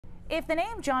If the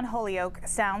name John Holyoke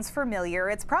sounds familiar,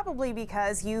 it's probably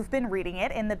because you've been reading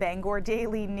it in the Bangor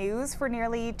Daily News for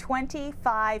nearly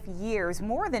 25 years,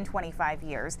 more than 25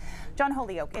 years. John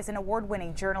Holyoke is an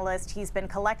award-winning journalist. He's been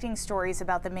collecting stories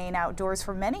about the Maine outdoors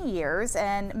for many years,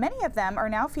 and many of them are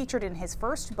now featured in his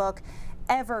first book,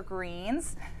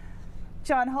 Evergreens.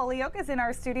 John Holyoke is in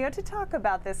our studio to talk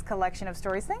about this collection of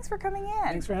stories. Thanks for coming in.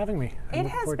 Thanks for having me. It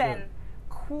has been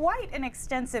quite an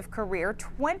extensive career,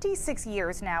 26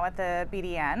 years now at the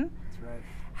BDN. That's right.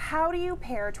 How do you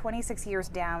pare 26 years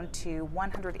down to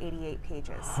 188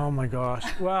 pages? Oh my gosh.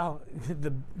 Well,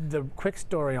 the quick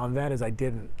story on that is I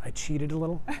didn't. I cheated a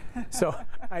little. So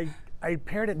I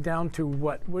pared it down to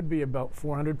what would be about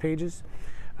 400 pages.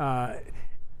 I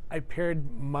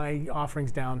pared my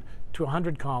offerings down to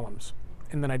 100 columns,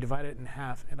 and then I divided it in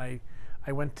half, and I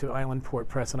went to Island Port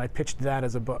Press and I pitched that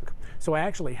as a book. So I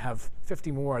actually have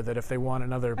 50 more that if they want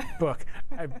another book,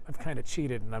 I've kind of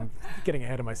cheated and I'm getting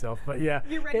ahead of myself. But yeah.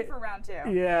 You're ready for round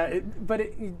two. Yeah,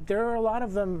 there are a lot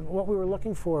of them. What we were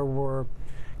looking for were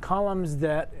columns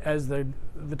that, as the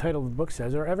title of the book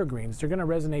says, are evergreens. They're going to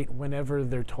resonate whenever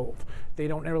they're told. They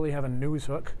don't really have a news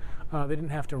hook. They didn't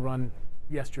have to run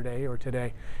yesterday or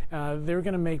today. They're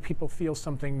going to make people feel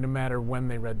something no matter when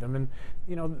they read them. And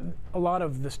you know, a lot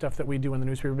of the stuff that we do in the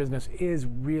newspaper business is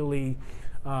really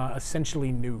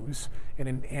essentially news.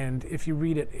 And if you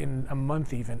read it in a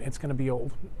month even, it's going to be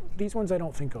old. These ones I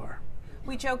don't think are.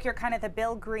 We joke you're kind of the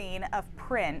Bill Green of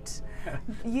print.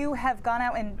 You have gone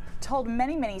out and told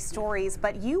many, many stories,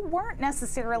 but you weren't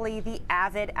necessarily the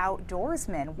avid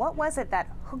outdoorsman. What was it that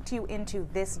hooked you into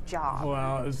this job?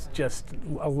 Well, it was just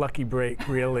a lucky break,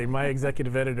 really. My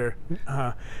executive editor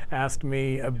asked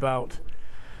me about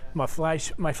my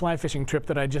fly fishing trip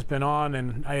that I'd just been on,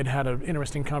 and I had had an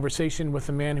interesting conversation with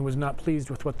a man who was not pleased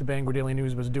with what the Bangor Daily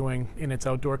News was doing in its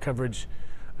outdoor coverage,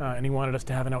 and he wanted us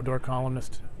to have an outdoor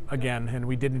columnist again, and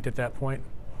we didn't at that point.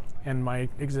 And my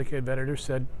executive editor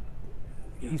said,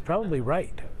 he's probably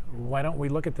right. Why don't we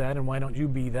look at that, and why don't you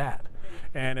be that?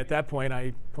 And at that point,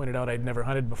 I pointed out I'd never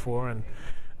hunted before, and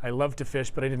I love to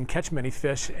fish, but I didn't catch many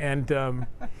fish. And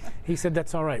he said,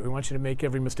 that's all right. We want you to make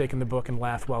every mistake in the book and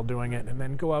laugh while doing it, and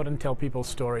then go out and tell people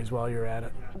stories while you're at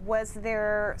it. Was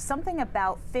there something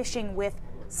about fishing with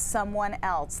someone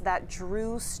else that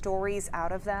drew stories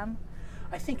out of them?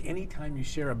 I think anytime you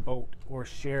share a boat or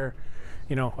share,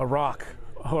 you know, a rock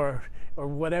or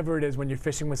whatever it is when you're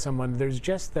fishing with someone, there's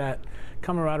just that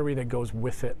camaraderie that goes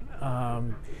with it.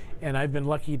 And I've been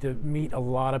lucky to meet a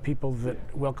lot of people that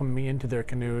welcome me into their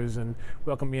canoes and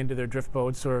welcome me into their drift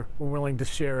boats, or were willing to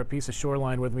share a piece of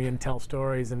shoreline with me and tell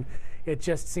stories. And it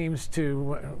just seems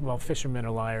to, well, fishermen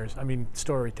are liars. I mean,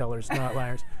 storytellers, not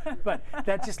liars. But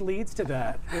that just leads to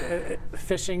that.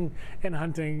 Fishing and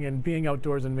hunting and being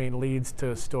outdoors in Maine leads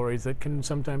to stories that can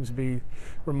sometimes be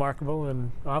remarkable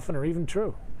and often are even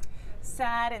true.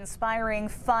 Sad, inspiring,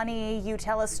 funny. You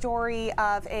tell a story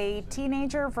of a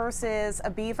teenager versus a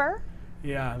beaver.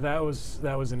 Yeah, that was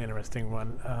an interesting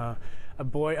one. A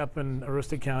boy up in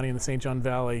Aroostook County in the St. John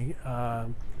Valley.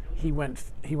 He went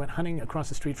hunting across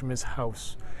the street from his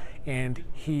house, and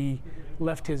he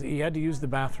had to use the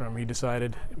bathroom. He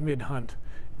decided mid-hunt,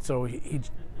 so he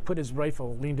put his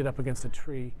rifle, leaned it up against a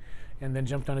tree, and then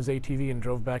jumped on his ATV and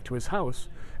drove back to his house.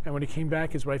 And when he came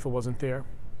back, his rifle wasn't there.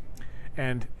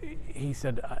 And he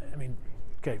said, I mean,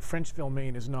 okay, Frenchville,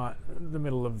 Maine is not the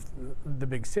middle of the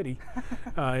big city.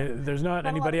 There's not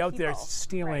anybody out there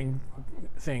stealing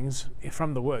things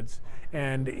from the woods.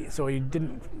 And so he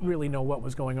didn't really know what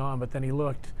was going on, but then he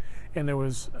looked, and there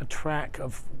was a track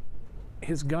of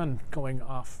his gun going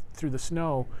off through the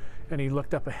snow, and he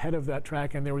looked up ahead of that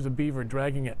track, and there was a beaver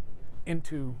dragging it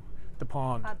into the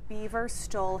pond. A beaver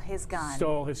stole his gun.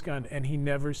 Stole his gun, and he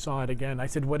never saw it again. I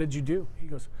said, what did you do? He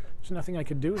goes, there's nothing I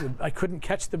could do. I couldn't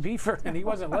catch the beaver, and he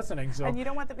wasn't listening. So. And you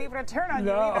don't want the beaver to turn on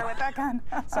you either with that gun.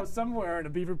 So somewhere in a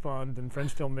beaver pond in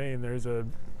Frenchville, Maine, there's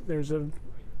a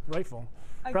rifle,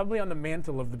 probably on the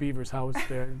mantle of the beaver's house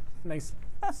there. Nice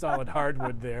solid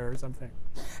hardwood there or something.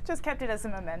 Just kept it as a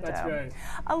memento. That's right.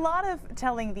 A lot of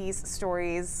telling these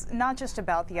stories, not just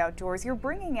about the outdoors, you're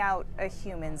bringing out a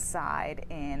human side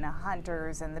in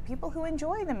hunters and the people who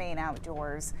enjoy the Maine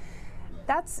outdoors.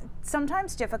 That's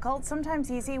sometimes difficult,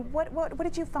 sometimes easy. What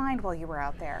did you find while you were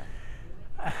out there?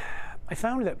 I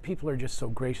found that people are just so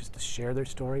gracious to share their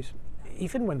stories,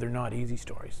 even when they're not easy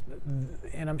stories.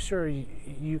 And I'm sure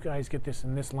you guys get this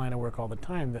in this line of work all the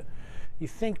time, that you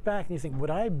think back and you think,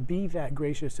 would I be that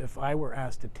gracious if I were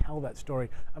asked to tell that story?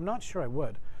 I'm not sure I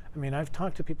would. I mean, I've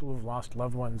talked to people who've lost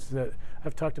loved ones,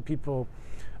 I've talked to people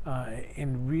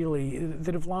that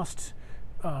have lost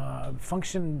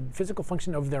physical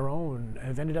function of their own,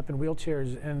 have ended up in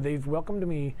wheelchairs, and they've welcomed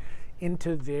me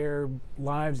into their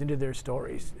lives, into their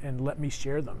stories, and let me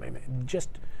share them. I mean, just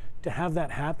to have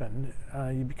that happen,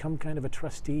 you become kind of a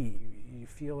trustee. You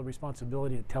feel a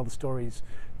responsibility to tell the stories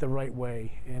the right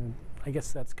way, and I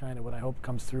guess that's kind of what I hope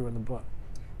comes through in the book.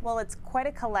 Well, it's quite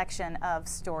a collection of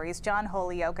stories. John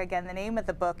Holyoke, again, the name of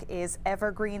the book is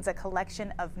Evergreens, a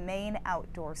collection of Maine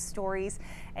outdoor stories,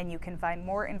 and you can find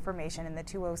more information in the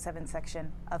 207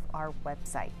 section of our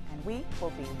website. And we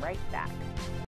will be right back.